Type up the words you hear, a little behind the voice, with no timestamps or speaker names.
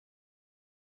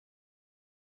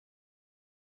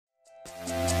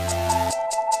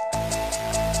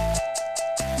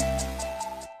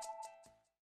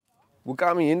What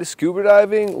got me into scuba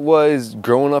diving was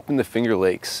growing up in the Finger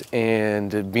Lakes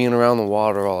and being around the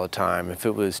water all the time. If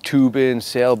it was tubing,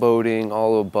 sailboating,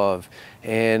 all above.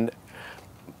 And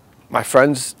my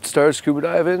friends started scuba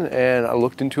diving and I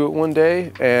looked into it one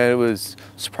day and it was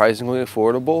surprisingly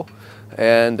affordable.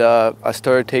 And I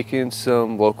started taking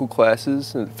some local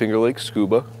classes at Finger Lakes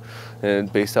Scuba,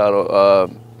 and based out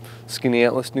of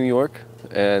Skaneateles, New York.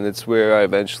 And it's where I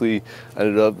eventually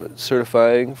ended up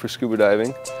certifying for scuba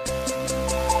diving.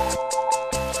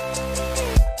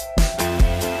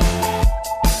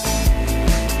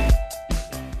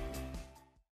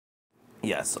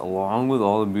 Yes, along with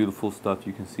all the beautiful stuff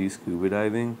you can see scuba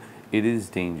diving, it is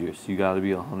dangerous. You gotta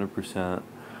be 100%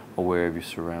 aware of your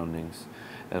surroundings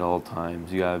at all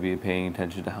times. You gotta be paying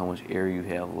attention to how much air you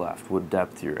have left, what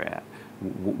depth you're at,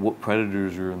 what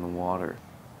predators are in the water.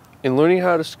 In learning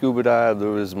how to scuba dive, there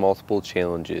was multiple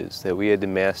challenges that we had to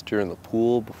master in the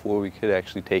pool before we could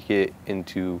actually take it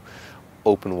into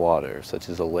open water, such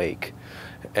as a lake.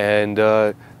 And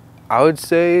I would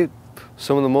say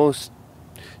some of the most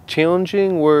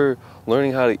challenging were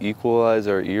learning how to equalize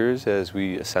our ears as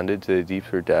we ascended to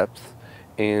deeper depth,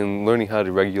 and learning how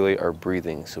to regulate our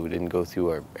breathing so we didn't go through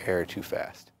our air too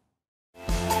fast.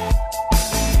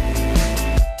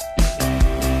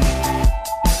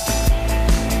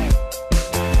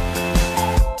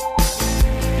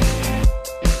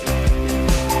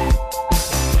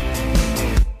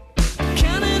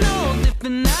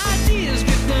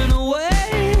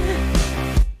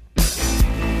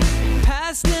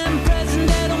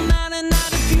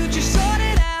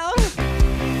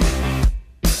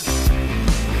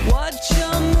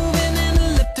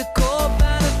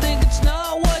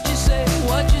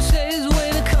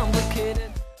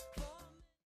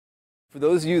 For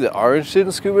those of you that are interested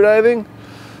in scuba diving,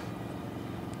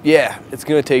 yeah, it's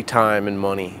going to take time and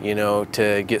money, you know,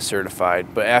 to get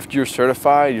certified. But after you're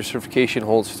certified, your certification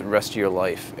holds for the rest of your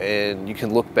life. And you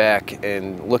can look back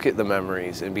and look at the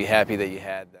memories and be happy that you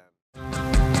had them.